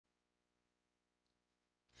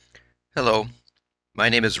Hello, my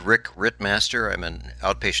name is Rick Rittmaster. I'm an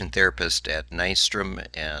outpatient therapist at Nystrom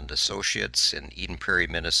and Associates in Eden Prairie,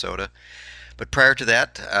 Minnesota. But prior to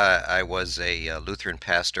that, I was a Lutheran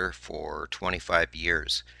pastor for 25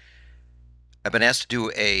 years. I've been asked to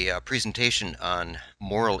do a presentation on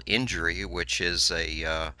moral injury, which is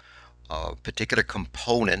a particular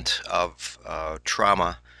component of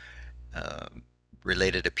trauma uh,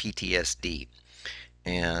 related to PTSD,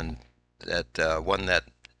 and that one that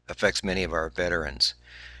affects many of our veterans.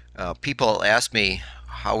 People ask me,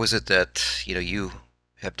 how is it that you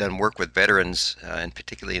have done work with veterans, and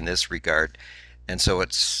particularly in this regard? And so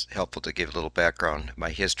it's helpful to give a little background, my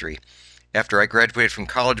history. After I graduated from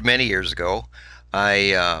college many years ago,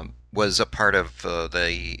 I was a part of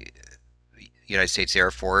the United States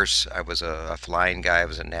Air Force. I was a flying guy. I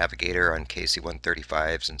was a navigator on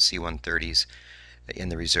KC-135s and C-130s in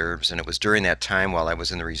the reserves. And it was during that time while I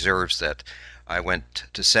was in the reserves that I went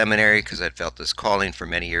to seminary because I'd felt this calling for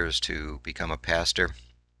many years to become a pastor.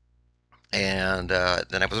 And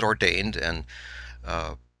then I was ordained and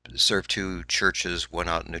uh, served two churches, one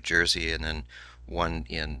out in New Jersey and then one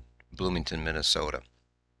in Bloomington, Minnesota.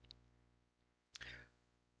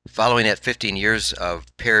 Following that 15 years of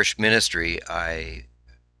parish ministry, I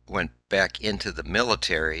went back into the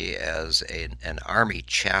military as an Army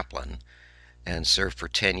chaplain and served for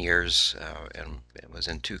 10 years and was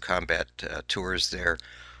in two combat tours there,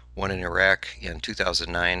 one in Iraq in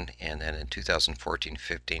 2009 and then in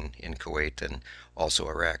 2014-15 in Kuwait and also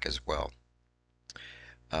Iraq as well.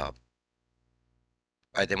 Uh,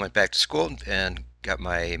 I then went back to school and got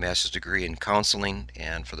my master's degree in counseling,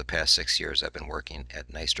 and for the past 6 years I've been working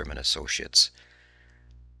at Nystrom and Associates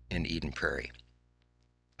in Eden Prairie.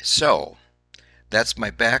 So that's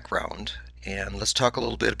my background, and let's talk a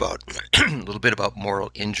little bit about a little bit about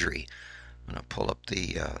moral injury. I'm going to pull up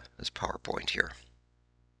the this PowerPoint here.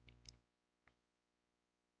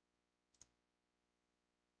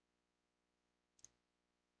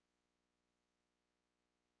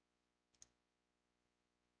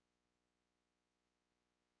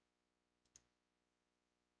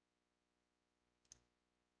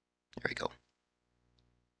 There we go.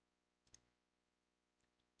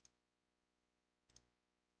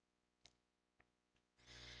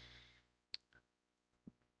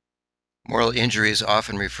 Moral injury is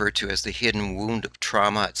often referred to as the hidden wound of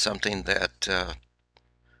trauma. It's something that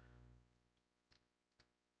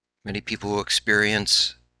many people who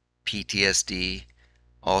experience PTSD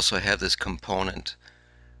also have this component.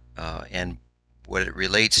 And what it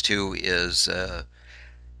relates to is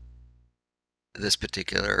this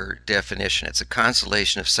particular definition. It's a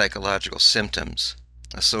constellation of psychological symptoms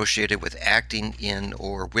associated with acting in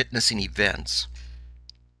or witnessing events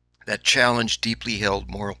that challenge deeply held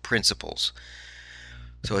moral principles.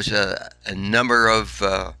 So it's a number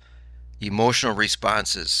of emotional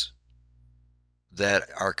responses that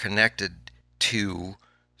are connected to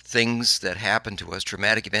things that happen to us,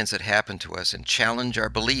 traumatic events that happen to us, and challenge our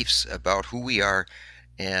beliefs about who we are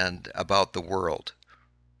and about the world.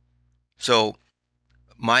 So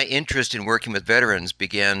my interest in working with veterans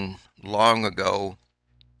began long ago.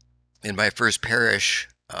 In my first parish,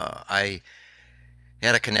 I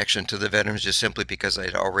had a connection to the veterans just simply because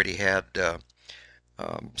I'd already had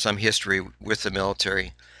some history with the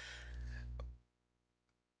military.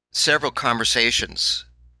 Several conversations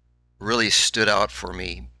really stood out for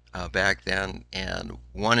me back then, and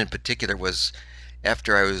one in particular was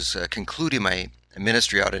after I was concluding my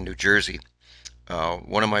ministry out in New Jersey.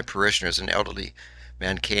 One of my parishioners, an elderly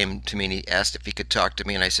man, came to me and he asked if he could talk to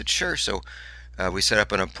me, and I said sure. So we set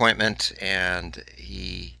up an appointment, and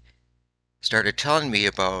he started telling me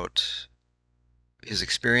about his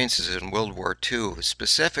experiences in World War II,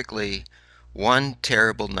 specifically one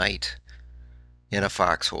terrible night in a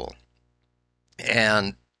foxhole.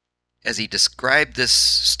 And as he described this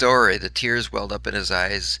story, the tears welled up in his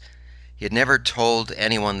eyes. He had never told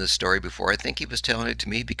anyone this story before. I think he was telling it to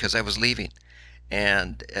me because I was leaving,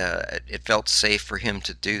 and it felt safe for him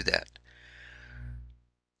to do that.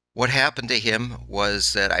 What happened to him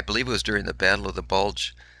was that I believe it was during the Battle of the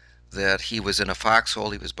Bulge that he was in a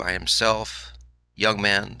foxhole. He was by himself, young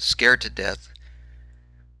man, scared to death,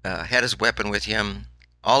 had his weapon with him.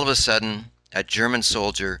 All of a sudden, a German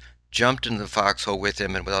soldier jumped into the foxhole with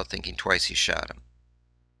him, and without thinking twice, he shot him.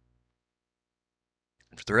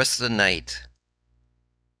 And for the rest of the night,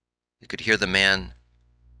 you could hear the man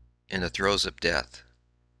in the throes of death.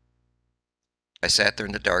 I sat there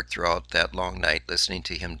in the dark throughout that long night listening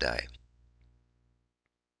to him die.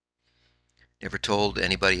 Never told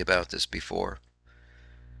anybody about this before.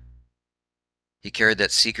 He carried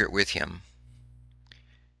that secret with him.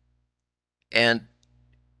 And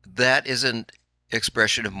That is an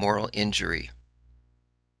expression of moral injury.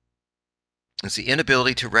 It's the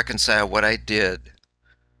inability to reconcile what I did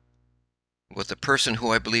with the person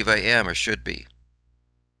who I believe I am or should be.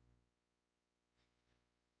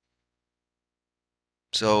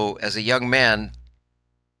 So, as a young man,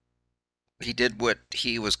 he did what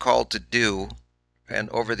he was called to do, and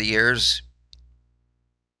over the years,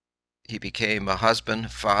 he became a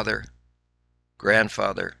husband, father,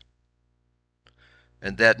 grandfather,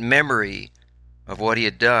 and that memory of what he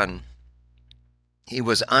had done, he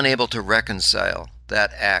was unable to reconcile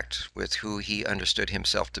that act with who he understood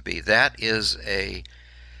himself to be. That is an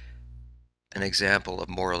example of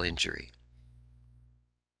moral injury.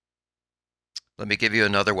 Let me give you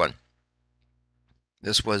another one.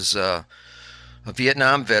 This was a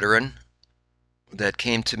Vietnam veteran that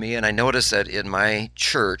came to me, and I noticed that in my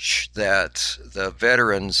church that the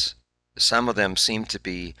veterans, some of them seemed to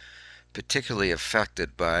be particularly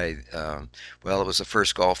affected by, well, it was the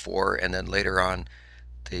first Gulf War, and then later on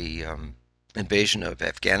the invasion of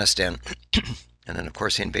Afghanistan, and then, of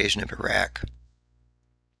course, the invasion of Iraq.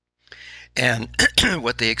 And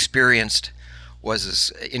what they experienced was this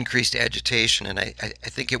increased agitation, and I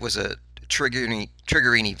think it was a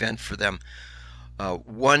triggering event for them.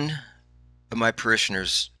 One of my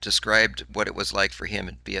parishioners described what it was like for him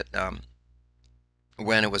in Vietnam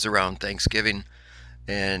when it was around Thanksgiving,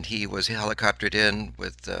 and he was helicoptered in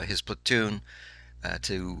with his platoon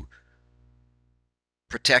to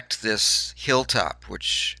protect this hilltop,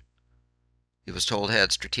 which he was told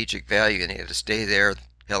had strategic value, and he had to stay there.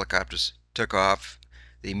 Helicopters took off.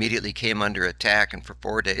 They immediately came under attack, and for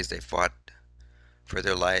 4 days they fought for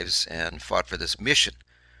their lives and fought for this mission,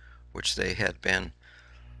 which they had been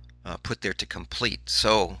put there to complete.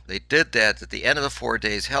 So they did that. At the end of the 4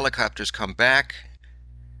 days, helicopters come back,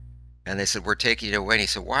 and they said, "We're taking it away." And he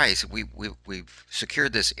said, "Why?" He said, we've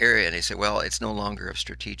secured this area. And he said, "Well, it's no longer of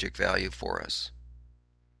strategic value for us."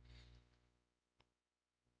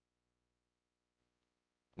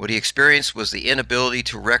 What he experienced was the inability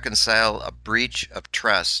to reconcile a breach of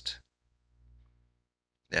trust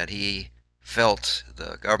that he felt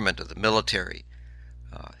the government or the military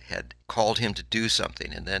had called him to do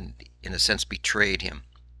something and then, in a sense, betrayed him.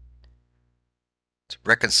 It's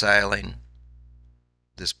reconciling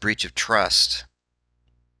this breach of trust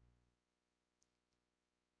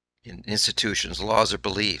in institutions, laws, or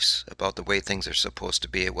beliefs about the way things are supposed to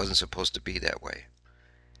be. It wasn't supposed to be that way.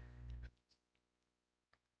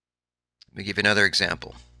 Let me give you another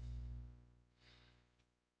example.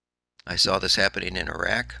 I saw this happening in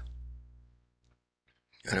Iraq,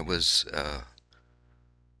 and it was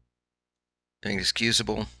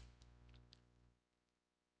inexcusable,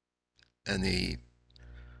 and the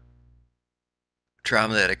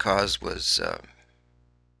trauma that it caused was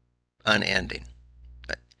unending.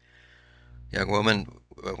 A young woman,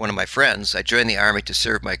 one of my friends, I joined the Army to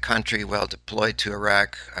serve my country. While deployed to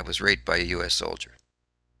Iraq, I was raped by a U.S. soldier.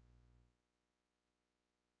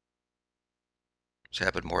 It's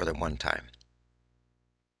happened more than one time.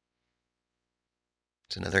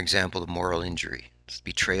 It's another example of moral injury. It's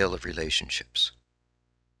betrayal of relationships.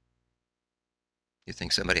 You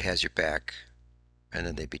think somebody has your back, and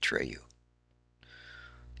then they betray you.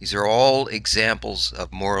 These are all examples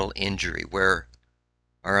of moral injury where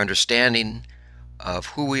our understanding of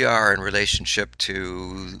who we are in relationship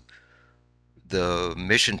to the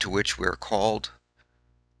mission to which we're called,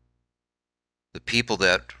 the people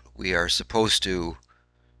that we are supposed to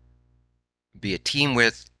be a team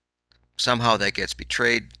with, somehow that gets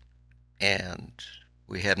betrayed, and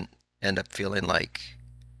we end up feeling like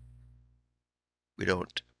we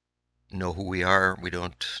don't know who we are, we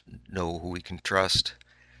don't know who we can trust.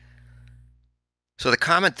 So the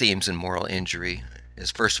common themes in moral injury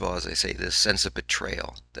is, first of all, as I say, this sense of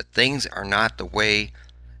betrayal, that things are not the way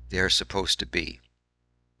they're supposed to be.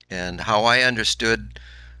 And how I understood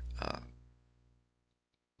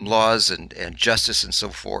laws and justice and so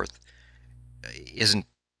forth isn't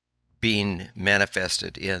being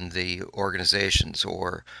manifested in the organizations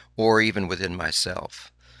or even within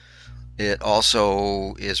myself. It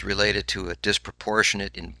also is related to a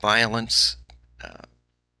disproportionate in violence. If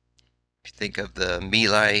you think of the My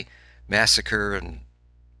Lai massacre and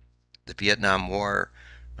the Vietnam War,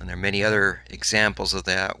 and there are many other examples of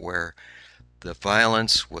that where the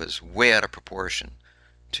violence was way out of proportion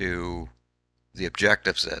to the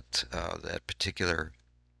objectives that that particular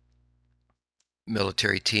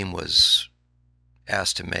military team was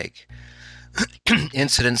asked to make.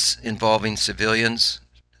 Incidents involving civilians,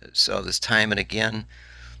 saw this time and again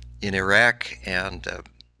in Iraq, and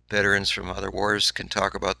veterans from other wars can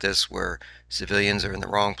talk about this, where civilians are in the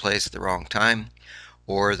wrong place at the wrong time,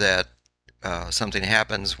 or that something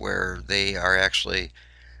happens where they are actually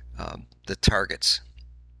the targets.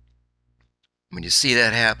 When you see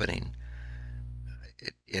that happening,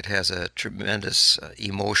 it has a tremendous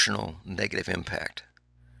emotional negative impact.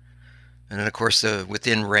 And then, of course, the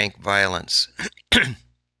within rank violence.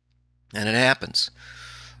 And it happens.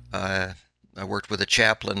 I worked with a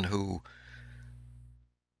chaplain who,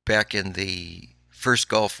 back in the first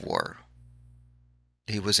Gulf War,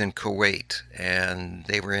 he was in Kuwait, and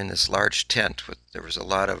they were in this large tent with, there was a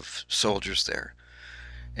lot of soldiers there.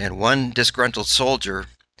 And one disgruntled soldier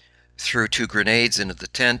threw 2 grenades into the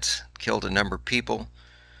tent, killed a number of people.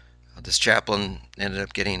 This chaplain ended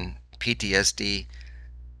up getting PTSD,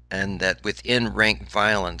 and that within rank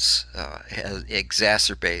violence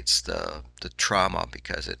exacerbates the trauma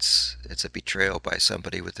because it's a betrayal by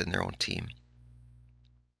somebody within their own team.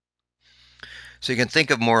 So you can think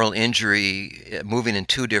of moral injury moving in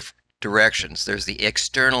two different directions. There's the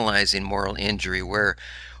externalizing moral injury, where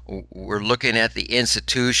we're looking at the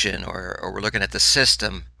institution, or we're looking at the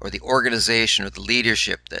system or the organization or the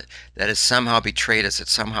leadership that has somehow betrayed us,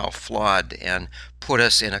 it's somehow flawed and put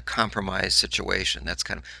us in a compromised situation. That's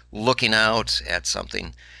kind of looking out at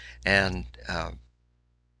something and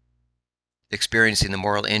experiencing the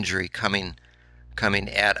moral injury coming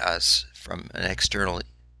at us from an external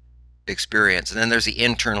experience. And then there's the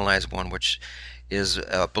internalized one, which is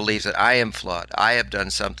believes that I am flawed. I have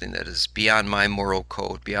done something that is beyond my moral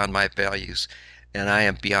code, beyond my values, and I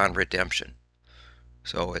am beyond redemption.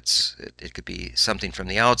 So it could be something from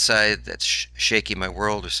the outside that's shaking my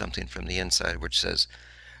world, or something from the inside which says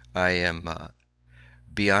I am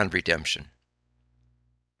beyond redemption.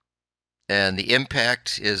 And the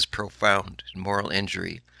impact is profound. Moral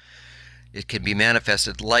injury, it can be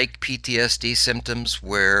manifested like PTSD symptoms,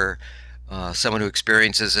 where someone who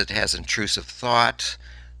experiences it has intrusive thought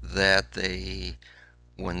that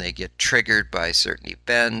when they get triggered by certain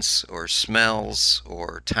events or smells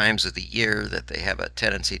or times of the year, that they have a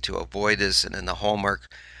tendency to avoid this, and then the hallmark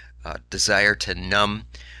desire to numb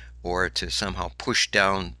or to somehow push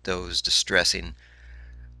down those distressing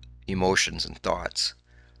emotions and thoughts.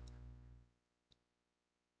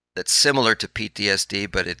 That's similar to PTSD,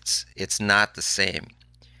 but it's not the same.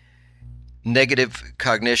 Negative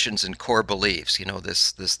cognitions and core beliefs,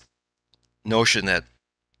 this notion that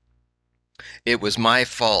it was my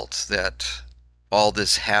fault that all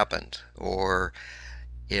this happened, or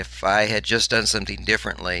if I had just done something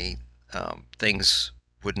differently, things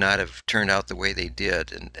would not have turned out the way they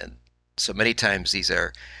did. And so many times these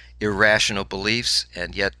are irrational beliefs,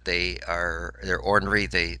 and yet they're ornery.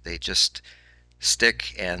 They just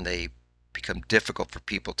stick, and they become difficult for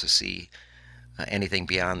people to see anything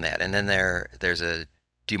beyond that. And then there's a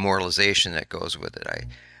demoralization that goes with it.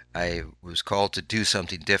 I was called to do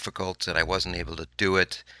something difficult, and I wasn't able to do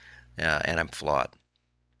it, and I'm flawed.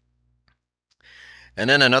 And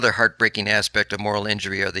then another heartbreaking aspect of moral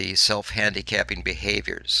injury are the self-handicapping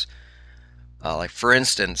behaviors. Like, for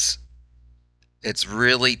instance, it's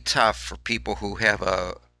really tough for people who have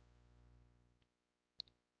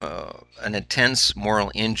an intense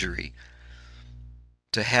moral injury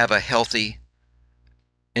to have a healthy,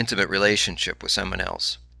 intimate relationship with someone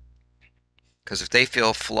else. Because if they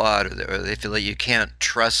feel flawed, or they feel that you can't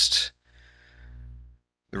trust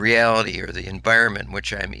the reality or the environment in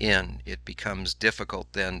which I'm in, it becomes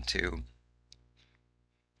difficult then to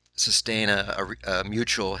sustain a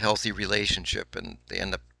mutual healthy relationship, and they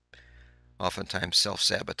end up oftentimes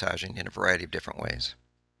self-sabotaging in a variety of different ways.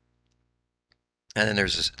 And then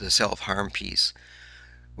there's the self-harm piece,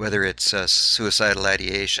 whether it's suicidal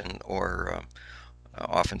ideation, or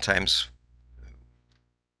oftentimes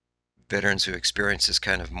veterans who experience this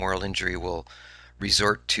kind of moral injury will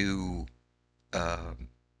resort to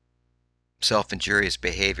self-injurious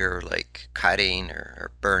behavior, like cutting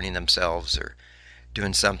or burning themselves, or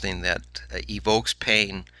doing something that evokes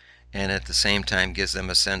pain and at the same time gives them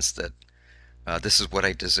a sense that this is what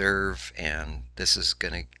I deserve, and this is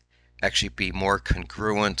going to actually be more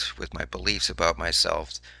congruent with my beliefs about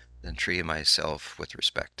myself than treating myself with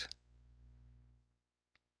respect.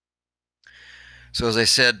 So as I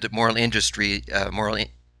said, moral injury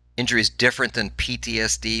is different than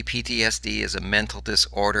PTSD. PTSD is a mental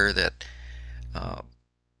disorder that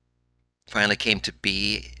finally came to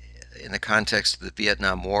be in the context of the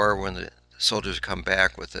Vietnam War, when the soldiers come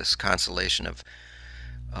back with this constellation of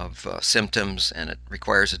symptoms, and it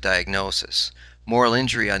requires a diagnosis. Moral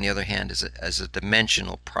injury, on the other hand, is a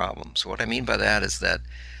dimensional problem. So what I mean by that is that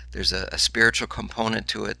there's a spiritual component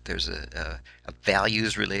to it, there's a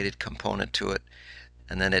values-related component to it,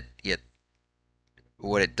 and then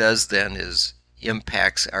what it does then is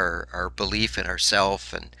impacts our belief in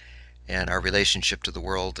ourself and our relationship to the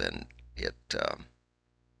world, and it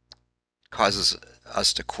causes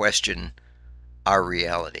us to question our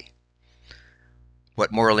reality.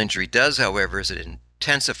 What moral injury does, however, is it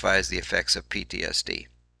intensifies the effects of PTSD.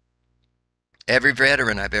 Every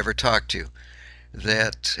veteran I've ever talked to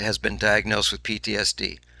that has been diagnosed with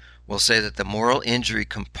PTSD will say that the moral injury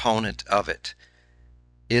component of it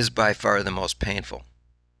is by far the most painful,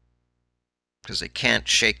 because they can't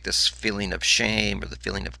shake this feeling of shame or the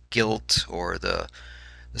feeling of guilt or the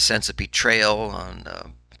sense of betrayal on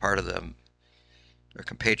part of their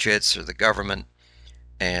compatriots or the government.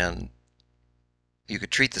 And you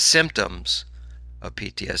could treat the symptoms of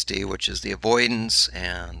PTSD, which is the avoidance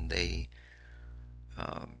and the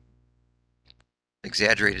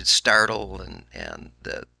exaggerated startle and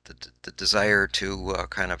the desire to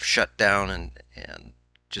kind of shut down and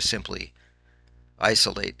just simply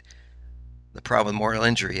isolate. The problem with moral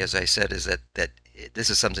injury, as I said, is that this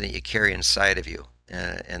is something that you carry inside of you,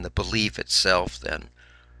 and the belief itself then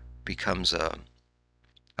becomes a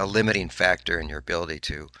limiting factor in your ability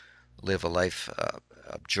to live a life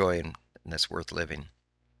of joy and that's worth living.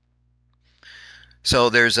 So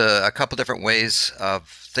there's a couple different ways of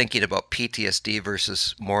thinking about PTSD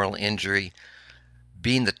versus moral injury.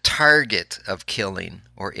 Being the target of killing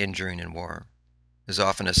or injuring in war is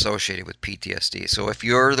often associated with PTSD. So if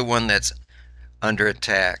you're the one that's under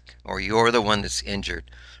attack or you're the one that's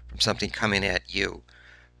injured from something coming at you,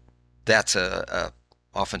 that's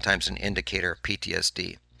oftentimes an indicator of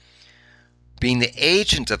PTSD. Being the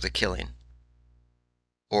agent of the killing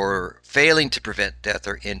or failing to prevent death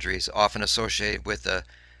or injury is often associated with the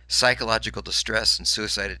psychological distress and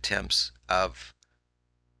suicide attempts of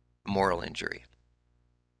moral injury.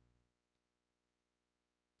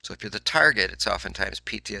 So if you're the target, it's oftentimes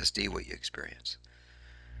PTSD what you experience.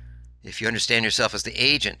 If you understand yourself as the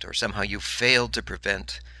agent or somehow you failed to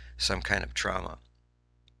prevent some kind of trauma,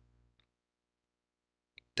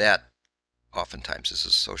 that oftentimes is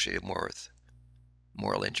associated more with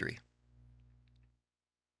moral injury.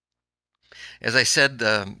 As I said,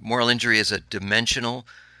 moral injury is a dimensional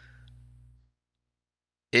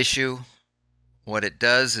issue. What it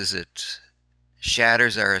does is it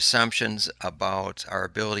shatters our assumptions about our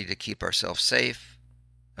ability to keep ourselves safe,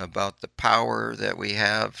 about the power that we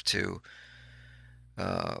have to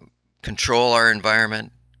control our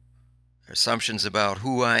environment, assumptions about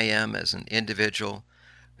who I am as an individual,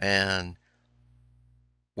 and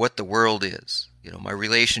what the world is, my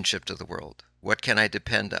relationship to the world. What can I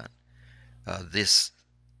depend on? These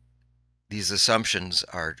assumptions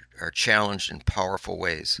are challenged in powerful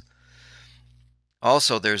ways.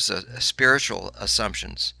 Also, there's spiritual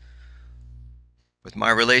assumptions. With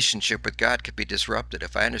my relationship with God could be disrupted.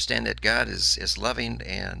 If I understand that God is loving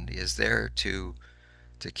and is there to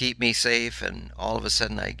keep me safe, and all of a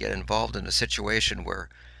sudden I get involved in a situation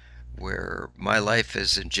where my life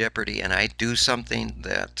is in jeopardy and I do something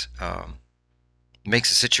that makes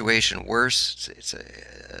the situation worse, it's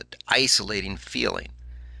an isolating feeling,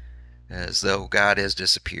 as though God has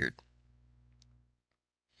disappeared.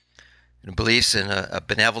 And beliefs in a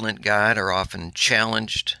benevolent God are often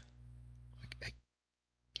challenged. I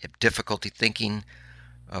have difficulty thinking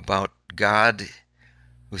about God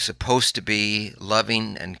who's supposed to be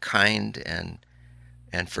loving and kind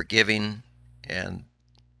and forgiving, and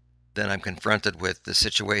then I'm confronted with the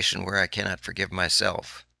situation where I cannot forgive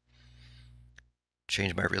myself,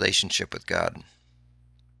 change my relationship with God.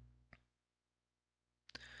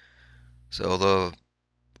 So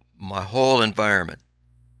my whole environment,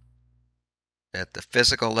 at the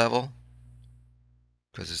physical level,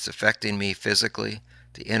 because it's affecting me physically,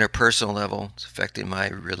 the interpersonal level, it's affecting my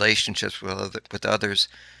relationships with others,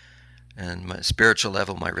 and my spiritual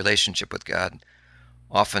level, my relationship with God,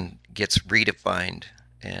 often gets redefined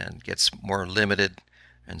and gets more limited,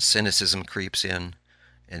 and cynicism creeps in,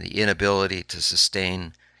 and the inability to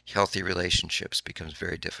sustain healthy relationships becomes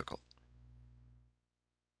very difficult.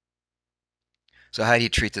 So how do you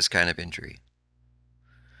treat this kind of injury?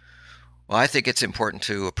 Well, I think it's important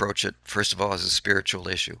to approach it, first of all, as a spiritual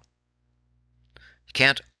issue. You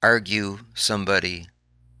can't argue somebody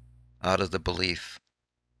out of the belief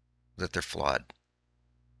that they're flawed.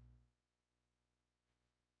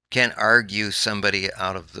 You can't argue somebody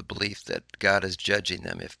out of the belief that God is judging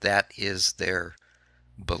them if that is their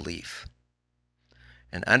belief.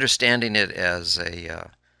 And understanding it as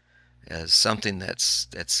something that's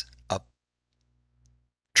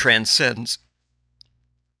transcends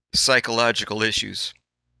psychological issues,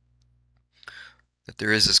 that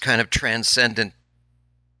there is this kind of transcendent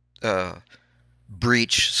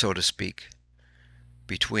breach, so to speak,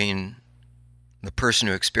 between the person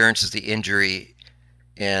who experiences the injury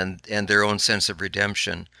and their own sense of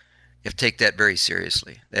redemption, if take that very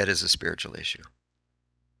seriously. That is a spiritual issue.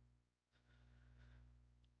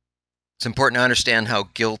 It's important to understand how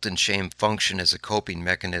guilt and shame function as a coping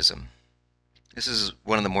mechanism. This is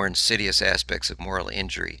one of the more insidious aspects of moral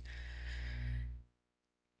injury.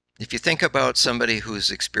 If you think about somebody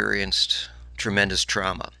who's experienced tremendous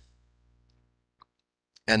trauma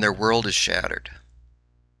and their world is shattered,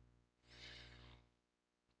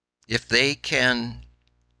 if they can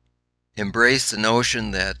embrace the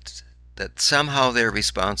notion that somehow they're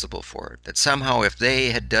responsible for it, that somehow if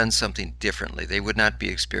they had done something differently, they would not be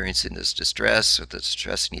experiencing this distress, or the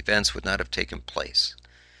distressing events would not have taken place.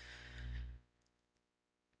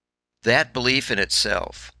 That belief in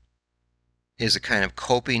itself is a kind of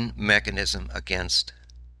coping mechanism against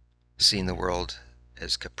seeing the world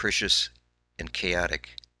as capricious and chaotic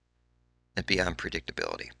and beyond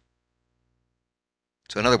predictability.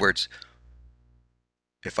 So in other words,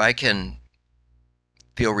 if I can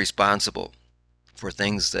feel responsible for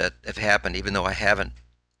things that have happened, even though I haven't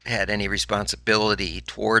had any responsibility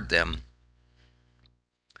toward them,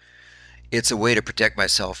 it's a way to protect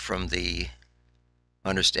myself from the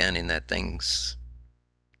understanding that things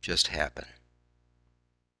just happen.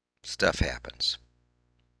 Stuff happens.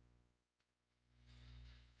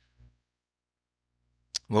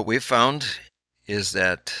 What we've found is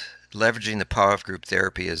that leveraging the power of group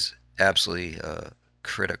therapy is absolutely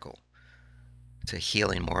critical to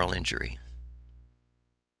healing moral injury.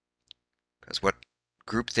 Because what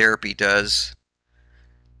group therapy does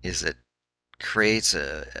is it creates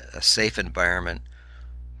a safe environment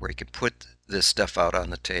where you can put this stuff out on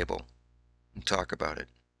the table and talk about it.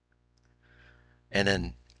 And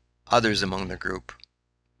then others among the group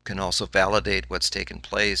can also validate what's taken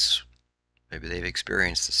place. Maybe they've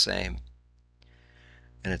experienced the same.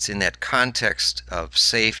 And it's in that context of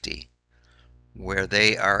safety where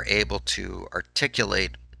they are able to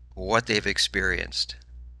articulate what they've experienced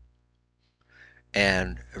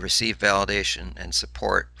and receive validation and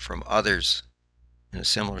support from others in a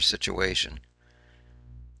similar situation.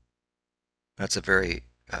 That's a very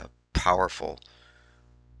powerful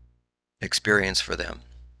experience for them.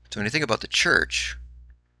 So when you think about the church,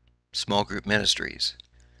 small group ministries,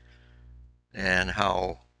 and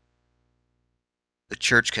how the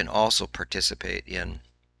church can also participate in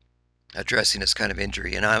addressing this kind of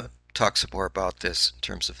injury, and I'll talk some more about this in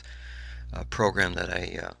terms of a program that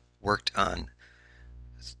I worked on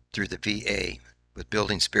through the VA with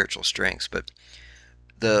building spiritual strengths, but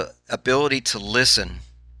the ability to listen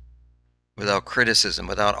without criticism,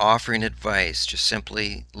 without offering advice, just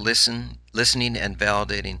simply listening and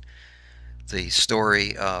validating the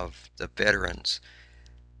story of the veterans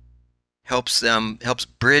helps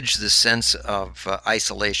bridge the sense of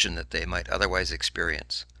isolation that they might otherwise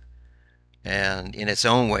experience, and in its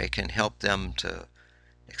own way can help them to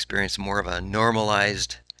experience more of a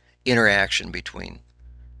normalized interaction between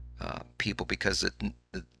people, because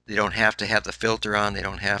they don't have to have the filter on, they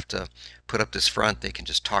don't have to put up this front, they can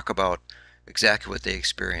just talk about exactly what they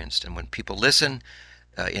experienced. And when people listen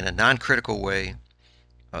in a non-critical way,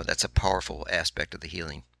 that's a powerful aspect of the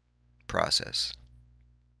healing process.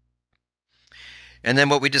 And then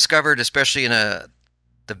what we discovered, especially in the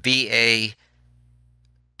VA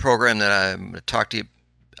program that I'm going to talk to you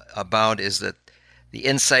about, is that the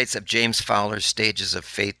insights of James Fowler's stages of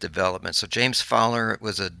faith development. So James Fowler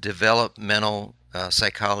was a developmental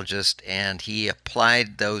psychologist, and he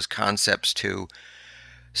applied those concepts to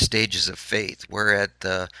stages of faith, where at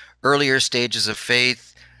the earlier stages of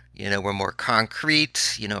faith, we're more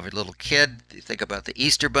concrete. If you're a little kid, you think about the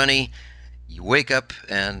Easter Bunny. You wake up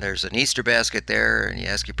and there's an Easter basket there, and you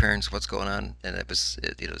ask your parents what's going on, and it's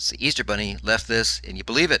the Easter Bunny left this, and you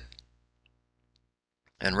believe it.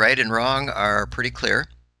 And right and wrong are pretty clear,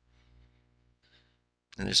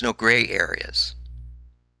 and there's no gray areas.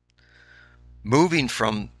 Moving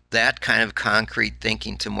from that kind of concrete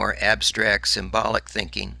thinking to more abstract, symbolic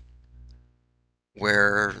thinking,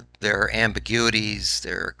 where there are ambiguities,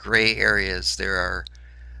 there are gray areas, there are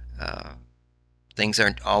things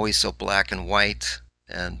aren't always so black and white,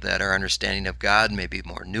 and that our understanding of God may be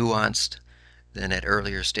more nuanced than at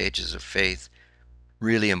earlier stages of faith.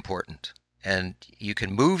 Really important. And you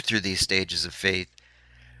can move through these stages of faith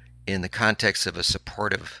in the context of a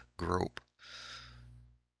supportive group.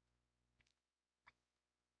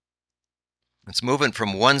 It's moving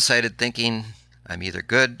from one-sided thinking, I'm either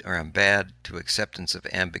good or I'm bad, to acceptance of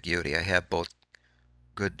ambiguity. I have both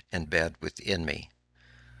good and bad within me.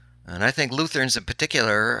 And I think Lutherans in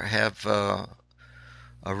particular have a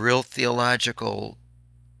real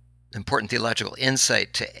important theological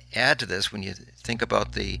insight to add to this when you think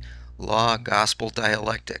about the law-gospel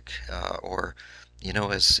dialectic, or,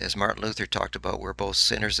 as Martin Luther talked about, we're both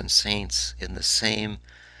sinners and saints in the same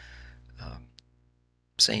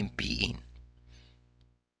being.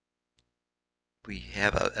 We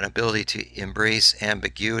have an ability to embrace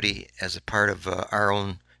ambiguity as a part of our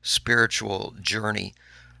own spiritual journey,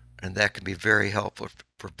 and that can be very helpful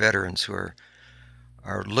for veterans who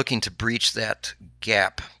are looking to breach that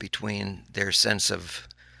gap between their sense of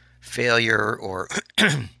failure or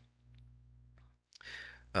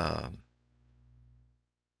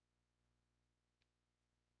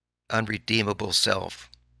unredeemable self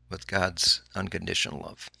with God's unconditional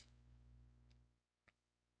love.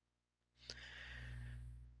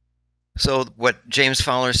 So what James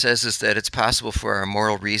Fowler says is that it's possible for our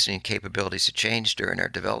moral reasoning capabilities to change during our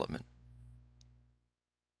development.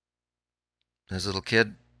 As a little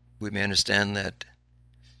kid, we may understand that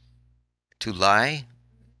to lie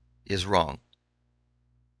is wrong.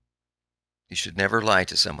 You should never lie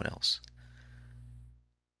to someone else.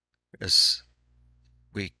 As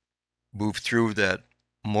we move through that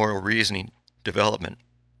moral reasoning development,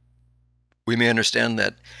 we may understand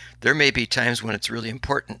that there may be times when it's really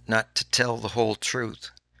important not to tell the whole truth,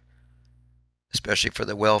 especially for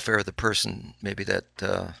the welfare of the person maybe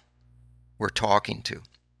that we're talking to.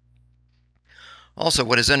 Also,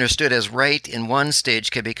 what is understood as right in one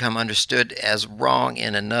stage can become understood as wrong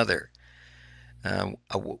in another.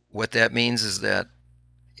 What that means is that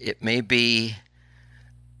it may be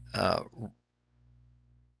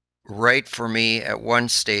right for me at one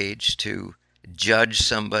stage to judge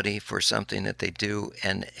somebody for something that they do,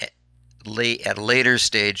 and at a later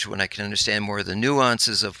stage, when I can understand more of the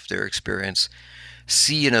nuances of their experience,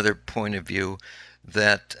 see another point of view,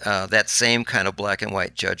 that that same kind of black and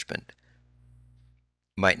white judgment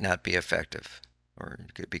might not be effective, or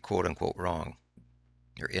it could be quote unquote wrong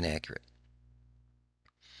or inaccurate.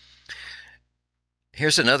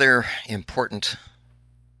 Here's another important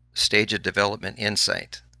stage of development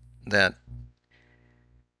insight, that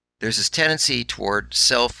there's this tendency toward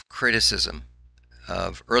self-criticism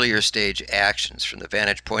of earlier stage actions from the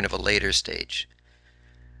vantage point of a later stage.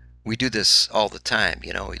 We do this all the time.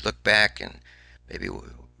 We look back, and maybe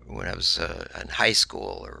when I was in high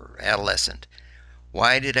school or adolescent,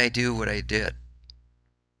 why did I do what I did?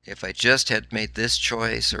 If I just had made this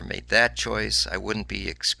choice or made that choice, I wouldn't be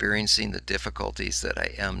experiencing the difficulties that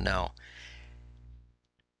I am now.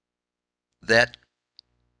 That,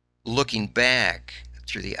 looking back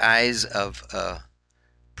through the eyes of a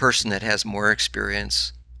person that has more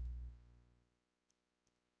experience,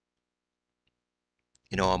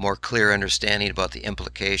 a more clear understanding about the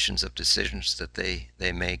implications of decisions that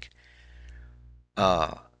they make.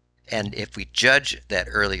 And if we judge that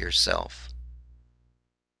earlier self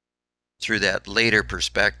through that later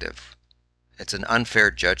perspective, it's an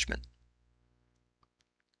unfair judgment.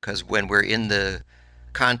 Because when we're in the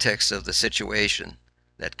context of the situation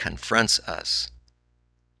that confronts us,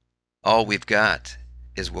 all we've got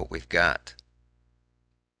is what we've got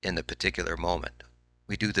in the particular moment.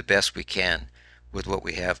 We do the best we can with what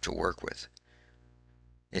we have to work with.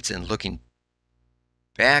 It's in looking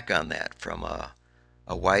back on that from a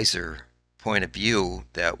wiser point of view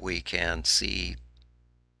that we can see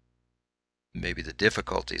maybe the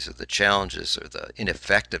difficulties or the challenges or the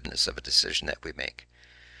ineffectiveness of a decision that we make.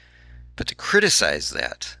 But to criticize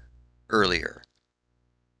that earlier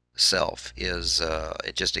self is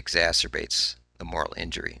it just exacerbates the moral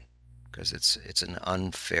injury, because it's an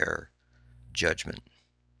unfair judgment.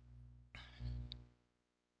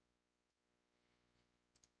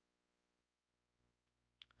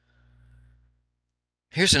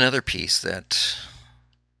 Here's another piece that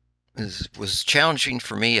was challenging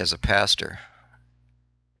for me as a pastor,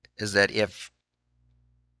 is that if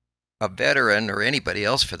a veteran, or anybody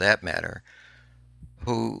else for that matter,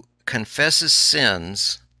 who confesses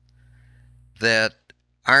sins that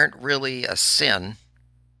aren't really a sin,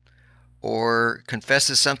 or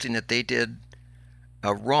confesses something that they did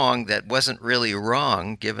wrong that wasn't really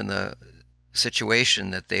wrong given the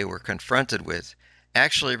situation that they were confronted with,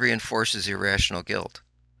 actually reinforces irrational guilt.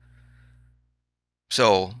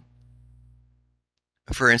 So,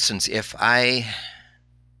 for instance, if I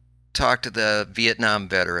talk to the Vietnam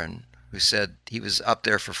veteran who said he was up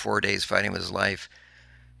there for 4 days fighting with his life,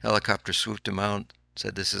 helicopter swooped him out,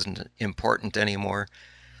 said this isn't important anymore,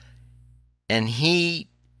 and he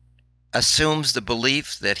assumes the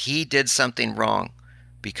belief that he did something wrong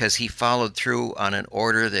because he followed through on an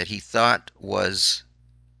order that he thought was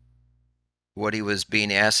what he was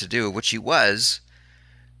being asked to do, which he was,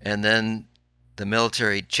 and then the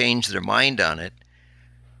military changed their mind on it.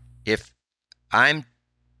 If I'm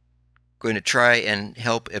going to try and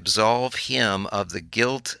help absolve him of the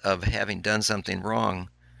guilt of having done something wrong,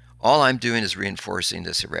 all I'm doing is reinforcing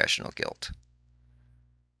this irrational guilt.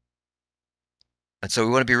 And so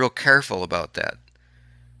we want to be real careful about that.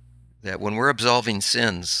 That when we're absolving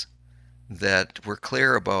sins, that we're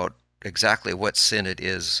clear about exactly what sin it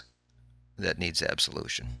is that needs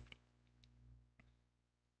absolution.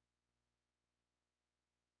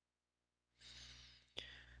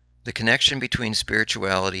 The connection between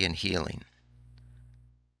spirituality and healing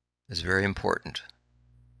is very important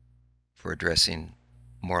for addressing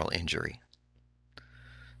moral injury.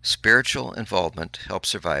 Spiritual involvement helps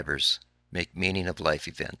survivors make meaning of life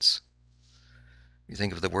events. You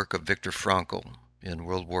think of the work of Viktor Frankl in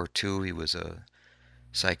World War II. He was a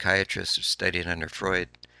psychiatrist who studied under Freud,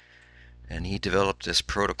 and he developed this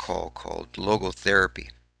protocol called logotherapy,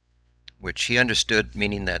 which he understood,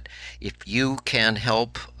 meaning that if you can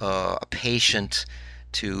help a patient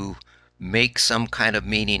to make some kind of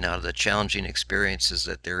meaning out of the challenging experiences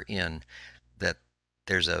that they're in, that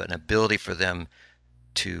there's an ability for them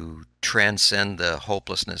to transcend the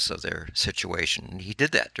hopelessness of their situation. And he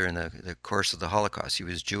did that during the course of the Holocaust. He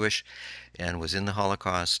was Jewish and was in the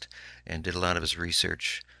Holocaust and did a lot of his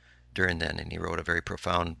research during then, and he wrote a very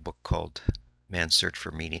profound book called Man's Search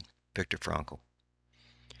for Meaning, Viktor Frankl.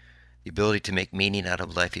 The ability to make meaning out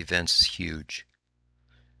of life events is huge,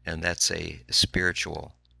 and that's a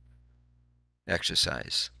spiritual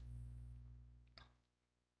exercise.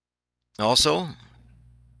 Also,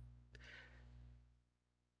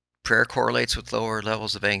 prayer correlates with lower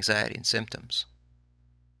levels of anxiety and symptoms.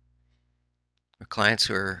 Our clients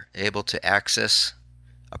who are able to access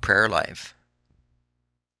a prayer life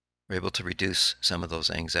are able to reduce some of those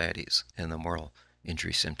anxieties and the moral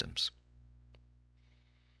injury symptoms.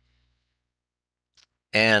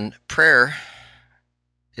 And prayer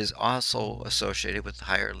is also associated with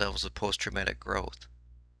higher levels of post-traumatic growth.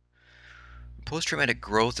 Post-traumatic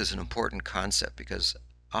growth is an important concept because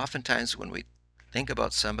oftentimes when we think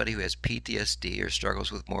about somebody who has PTSD or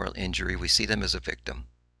struggles with moral injury, we see them as a victim.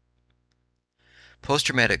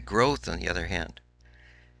 Post-traumatic growth, on the other hand,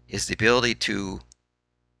 is the ability to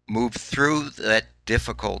move through that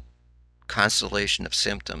difficult constellation of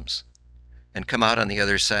symptoms and come out on the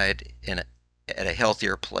other side at a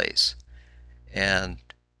healthier place, and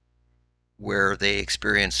where they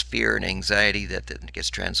experience fear and anxiety that then gets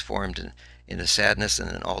transformed into sadness and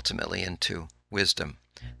then ultimately into wisdom.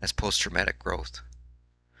 That's post-traumatic growth,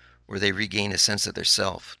 where they regain a sense of their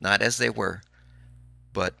self, not as they were,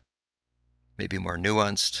 but maybe more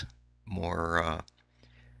nuanced, more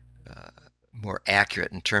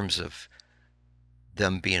accurate in terms of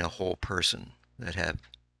them being a whole person that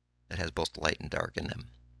has both light and dark in them.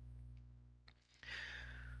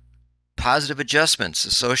 Positive adjustments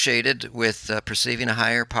associated with perceiving a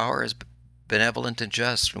higher power as benevolent and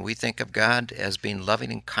just. When we think of God as being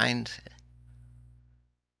loving and kind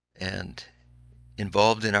and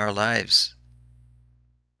involved in our lives,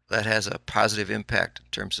 that has a positive impact in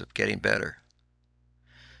terms of getting better.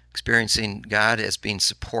 Experiencing God as being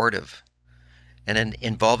supportive and then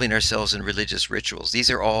involving ourselves in religious rituals.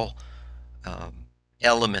 These are all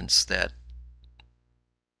elements that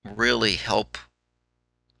really help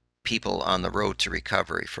people on the road to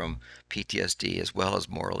recovery from PTSD as well as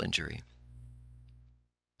moral injury.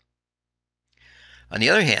 On the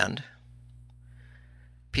other hand,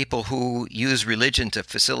 people who use religion to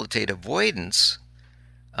facilitate avoidance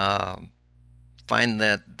find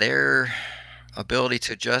that their ability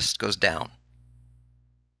to adjust goes down,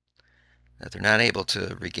 that they're not able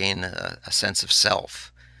to regain a sense of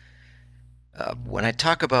self. When I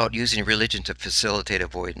talk about using religion to facilitate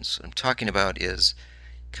avoidance, what I'm talking about is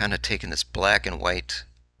kind of taking this black and white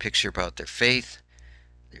picture about their faith.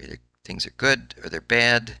 Either things are good or they're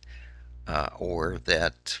bad, or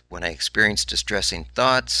that when I experience distressing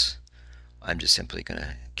thoughts, I'm just simply going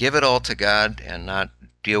to give it all to God and not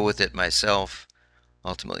deal with it myself.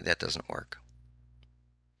 Ultimately, that doesn't work.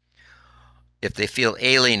 If they feel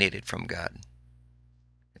alienated from God,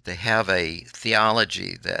 if they have a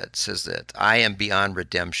theology that says that I am beyond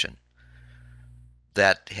redemption,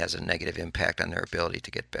 that has a negative impact on their ability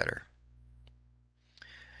to get better.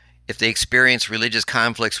 If they experience religious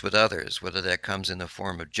conflicts with others, whether that comes in the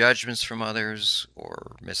form of judgments from others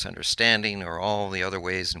or misunderstanding or all the other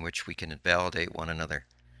ways in which we can invalidate one another,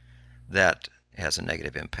 that has a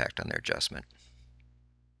negative impact on their adjustment.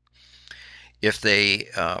 If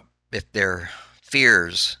their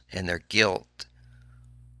fears and their guilt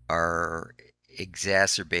are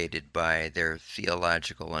exacerbated by their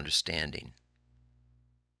theological understanding,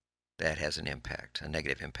 that has an impact, a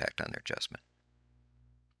negative impact on their adjustment.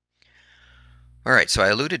 All right, so I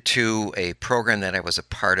alluded to a program that I was a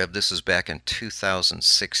part of. This was back in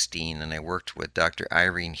 2016, and I worked with Dr.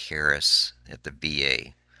 Irene Harris at the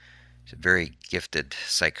VA. She's a very gifted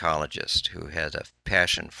psychologist who had a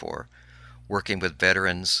passion for working with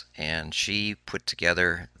veterans, and she put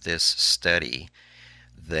together this study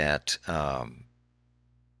that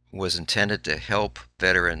was intended to help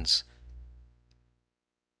veterans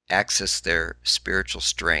access their spiritual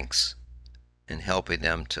strengths in helping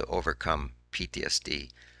them to overcome PTSD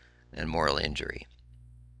and moral injury.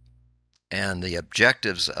 And the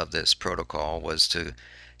objectives of this protocol was to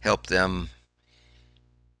help them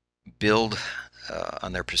build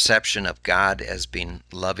on their perception of God as being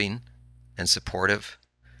loving and supportive,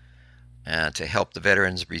 and to help the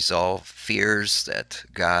veterans resolve fears that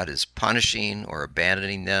God is punishing or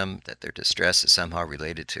abandoning them, that their distress is somehow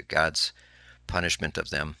related to God's punishment of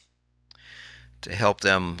them, to help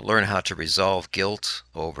them learn how to resolve guilt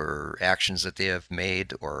over actions that they have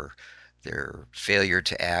made or their failure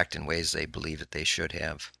to act in ways they believe that they should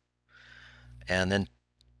have, and then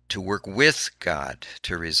to work with God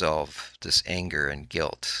to resolve this anger and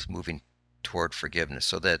guilt, moving toward forgiveness,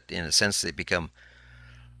 so that in a sense they become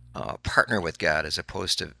partner with God as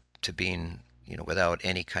opposed to being, without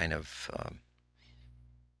any kind of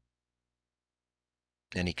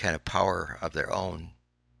power of their own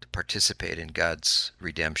to participate in God's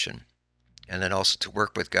redemption. And then also to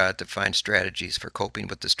work with God to find strategies for coping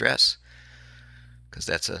with distress, because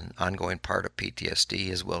that's an ongoing part of PTSD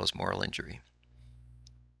as well as moral injury.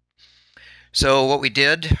 So what we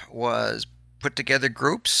did was put together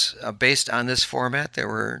groups based on this format. There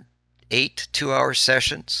were 8 two-hour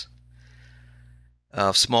sessions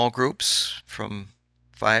of small groups from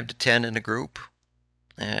 5 to 10 in a group,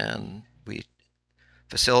 and we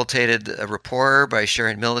facilitated a rapport by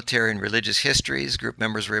sharing military and religious histories. Group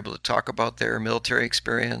members were able to talk about their military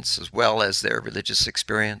experience as well as their religious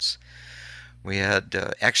experience. We had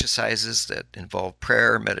exercises that involved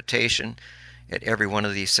prayer, meditation at every one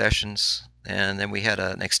of these sessions. And then we had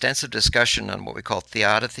an extensive discussion on what we call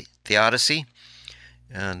theodicy,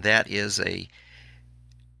 and that is the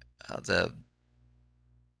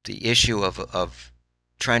issue of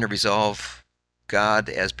trying to resolve God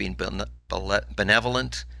as being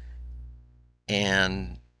benevolent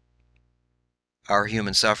and our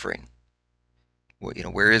human suffering.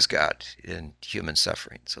 Where is God in human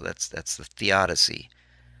suffering? So that's the theodicy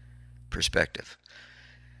perspective.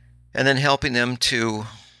 And then helping them to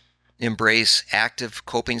embrace active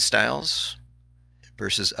coping styles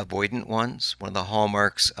versus avoidant ones. One of the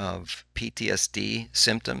hallmarks of PTSD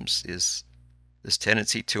symptoms is this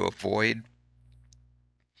tendency to avoid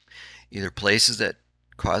either places that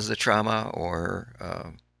cause the trauma or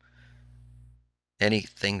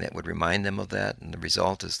anything that would remind them of that. And the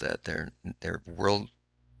result is that their world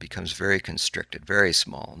becomes very constricted, very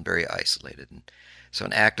small, and very isolated. And so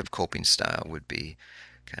an active coping style would be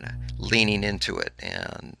kind of leaning into it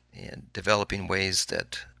and developing ways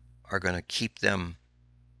that are going to keep them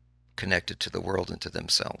connected to the world and to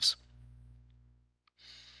themselves.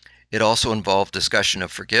 It also involved discussion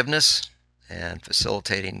of forgiveness and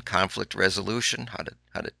facilitating conflict resolution,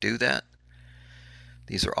 how to do that.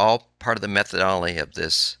 These are all part of the methodology of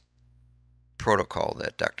this protocol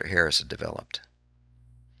that Dr. Harris had developed.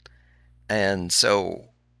 And so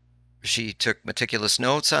she took meticulous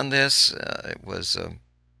notes on this. It was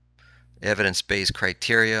evidence-based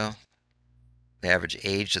criteria. The average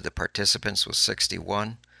age of the participants was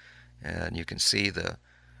 61, and you can see the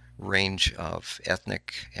range of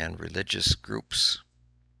ethnic and religious groups.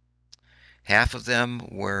 Half of them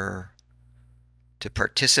were to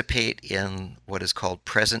participate in what is called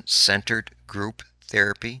present-centered group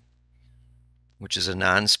therapy, which is a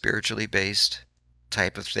non-spiritually based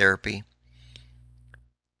type of therapy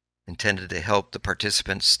intended to help the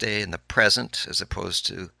participants stay in the present as opposed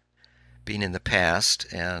to being in the past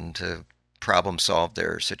and to problem solve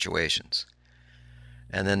their situations.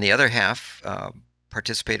 And then the other half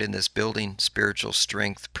participated in this building spiritual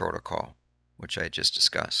strength protocol, which I just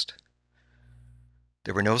discussed.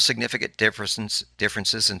 There were no significant differences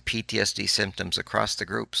in PTSD symptoms across the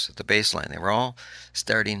groups at the baseline. They were all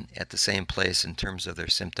starting at the same place in terms of their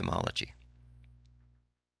symptomology.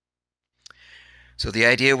 So the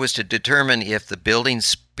idea was to determine if the building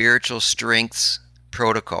spiritual strengths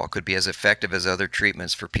protocol could be as effective as other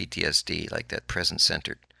treatments for PTSD, like that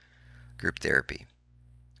present-centered group therapy,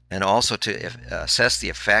 and also to assess the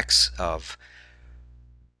effects of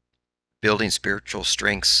building spiritual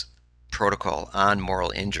strengths protocol on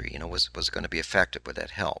moral injury. Was going to be effective with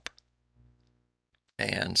that help.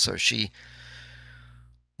 And so she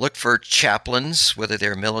Looked for chaplains, whether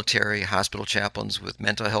they're military, hospital chaplains with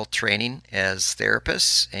mental health training as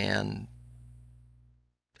therapists, and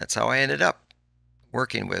that's how I ended up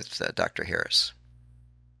working with Dr. Harris.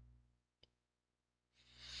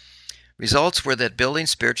 Results were that building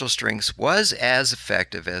spiritual strengths was as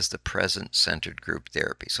effective as the present-centered group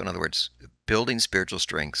therapy. So in other words, building spiritual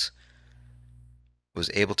strengths was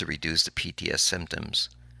able to reduce the PTS symptoms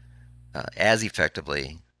as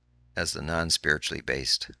effectively as the non-spiritually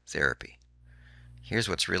based therapy. Here's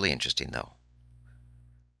what's really interesting, though.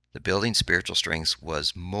 The building spiritual strengths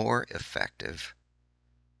was more effective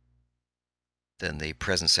than the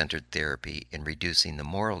present-centered therapy in reducing the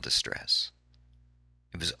moral distress.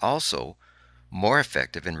 It was also more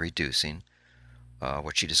effective in reducing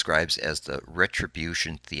what she describes as the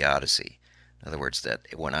retribution theodicy. In other words, that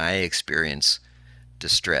when I experience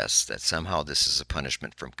distress, that somehow this is a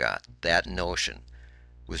punishment from God. That notion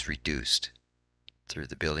was reduced through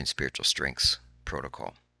the Building Spiritual Strengths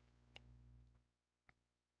protocol.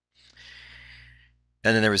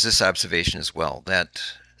 And then there was this observation as well, that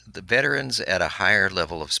the veterans at a higher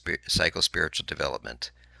level of psychospiritual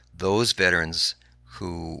development, those veterans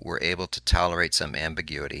who were able to tolerate some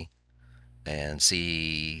ambiguity and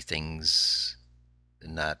see things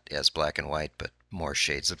not as black and white, but more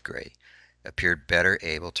shades of gray, appeared better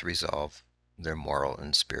able to resolve their moral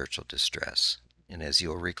and spiritual distress. And as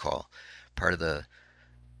you'll recall, part of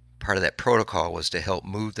that protocol was to help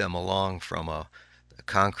move them along from a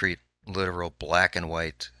concrete, literal black and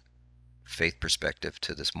white faith perspective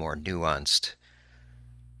to this more nuanced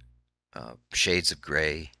shades of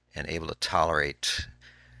gray, and able to tolerate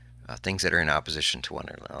things that are in opposition to one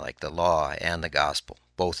another, like the law and the gospel,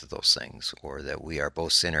 both of those things, or that we are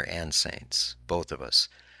both sinner and saints, both of us.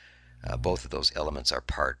 Both of those elements are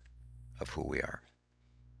part of who we are.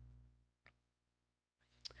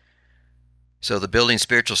 So the building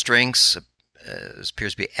spiritual strengths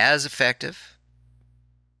appears to be as effective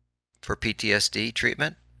for PTSD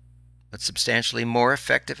treatment, but substantially more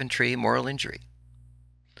effective in treating moral injury.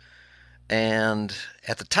 And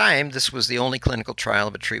at the time, this was the only clinical trial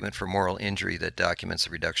of a treatment for moral injury that documents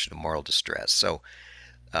a reduction of moral distress. So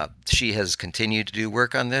she has continued to do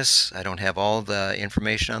work on this. I don't have all the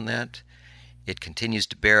information on that. It continues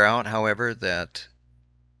to bear out, however, that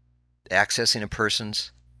accessing a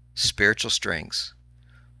person's spiritual strengths,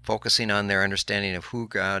 focusing on their understanding of who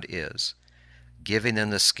God is, giving them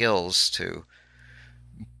the skills to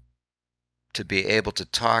be able to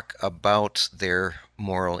talk about their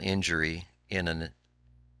moral injury in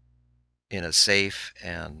a safe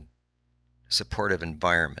and supportive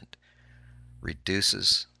environment,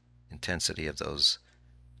 reduces intensity of those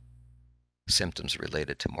symptoms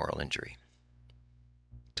related to moral injury.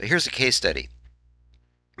 So here's a case study.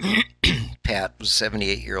 Pat was a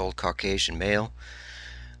 78-year-old Caucasian male.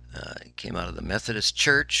 He came out of the Methodist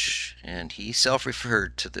Church, and he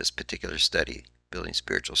self-referred to this particular study, Building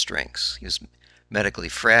Spiritual Strengths. He was medically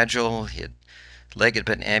fragile. His leg had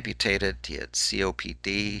been amputated. He had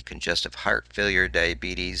COPD, congestive heart failure,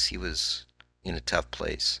 diabetes. He was in a tough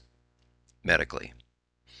place medically.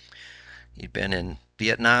 He'd been in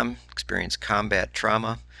Vietnam, experienced combat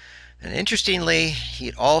trauma, and interestingly,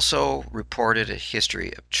 he'd also reported a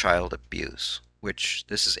history of child abuse, which,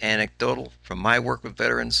 this is anecdotal from my work with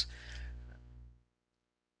veterans,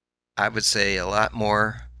 I would say a lot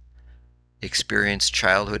more experienced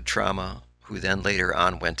childhood trauma who then later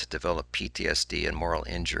on went to develop PTSD and moral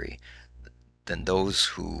injury than those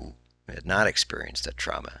who had not experienced that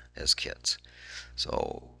trauma as kids.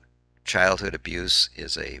 So childhood abuse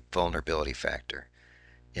is a vulnerability factor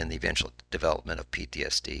in the eventual development of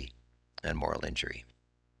PTSD and moral injury.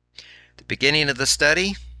 At the beginning of the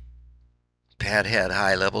study, Pat had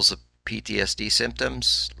high levels of PTSD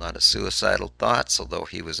symptoms, a lot of suicidal thoughts, although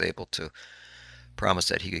he was able to promise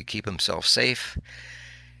that he could keep himself safe.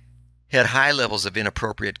 He had high levels of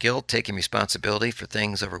inappropriate guilt, taking responsibility for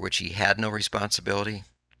things over which he had no responsibility.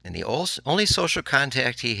 And the only social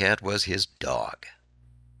contact he had was his dog.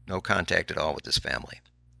 No contact at all with his family.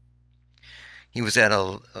 He was at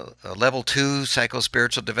a level 2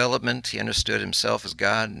 psychospiritual development. He understood himself as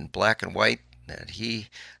God in black and white, that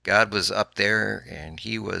God was up there and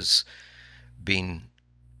he was being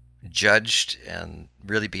judged and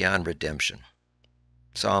really beyond redemption.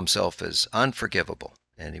 Saw himself as unforgivable,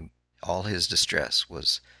 and all his distress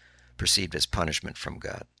was perceived as punishment from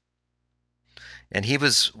God. And he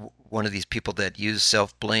was one of these people that used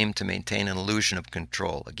self-blame to maintain an illusion of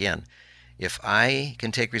control. Again, if I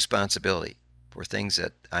can take responsibility for things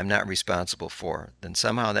that I'm not responsible for, then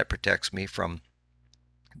somehow that protects me from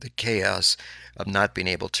the chaos of not being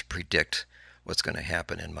able to predict what's going to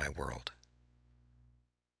happen in my world.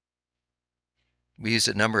 We used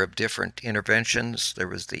a number of different interventions. There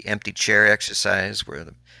was the empty chair exercise where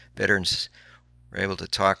the veterans were able to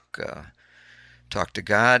talk to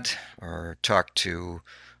God or talk to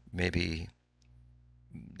maybe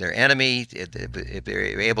their enemy. If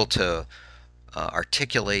they're able to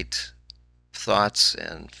articulate thoughts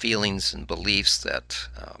and feelings and beliefs that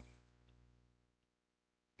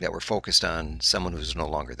were focused on someone who's no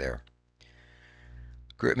longer there.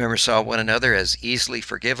 Group members saw one another as easily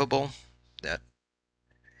forgivable. That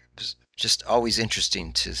was just always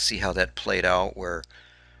interesting to see how that played out, where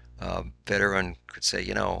a veteran could say,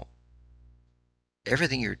 you know,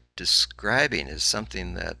 everything you're describing is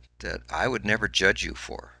something that I would never judge you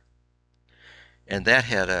for. And that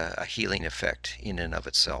had a healing effect in and of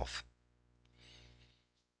itself.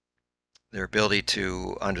 Their ability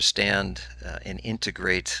to understand and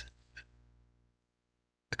integrate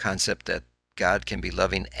the concept that God can be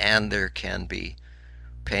loving and there can be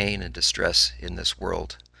pain and distress in this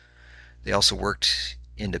world. They also worked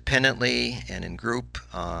independently and in group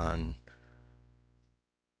on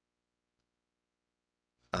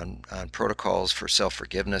protocols for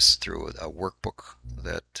self-forgiveness through a workbook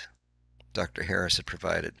that Dr. Harris had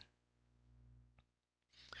provided.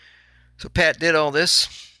 So Pat did all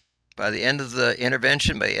this. By the end of the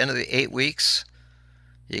intervention, by the end of the 8 weeks,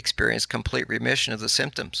 he experienced complete remission of the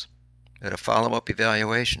symptoms at a follow-up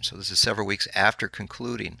evaluation. So this is several weeks after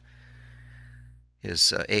concluding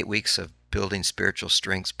his 8 weeks of building spiritual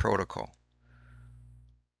strengths protocol.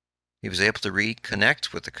 He was able to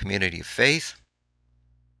reconnect with the community of faith,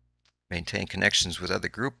 maintain connections with other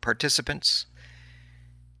group participants.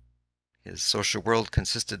 His social world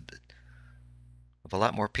consisted of a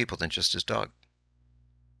lot more people than just his dog.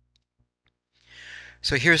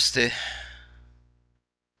 So here's the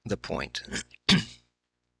point.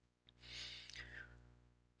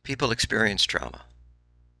 People experience trauma.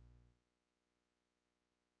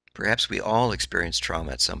 Perhaps we all experience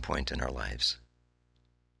trauma at some point in our lives.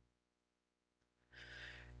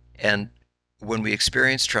 And when we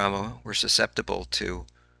experience trauma, we're susceptible to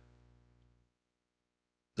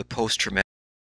the post-traumatic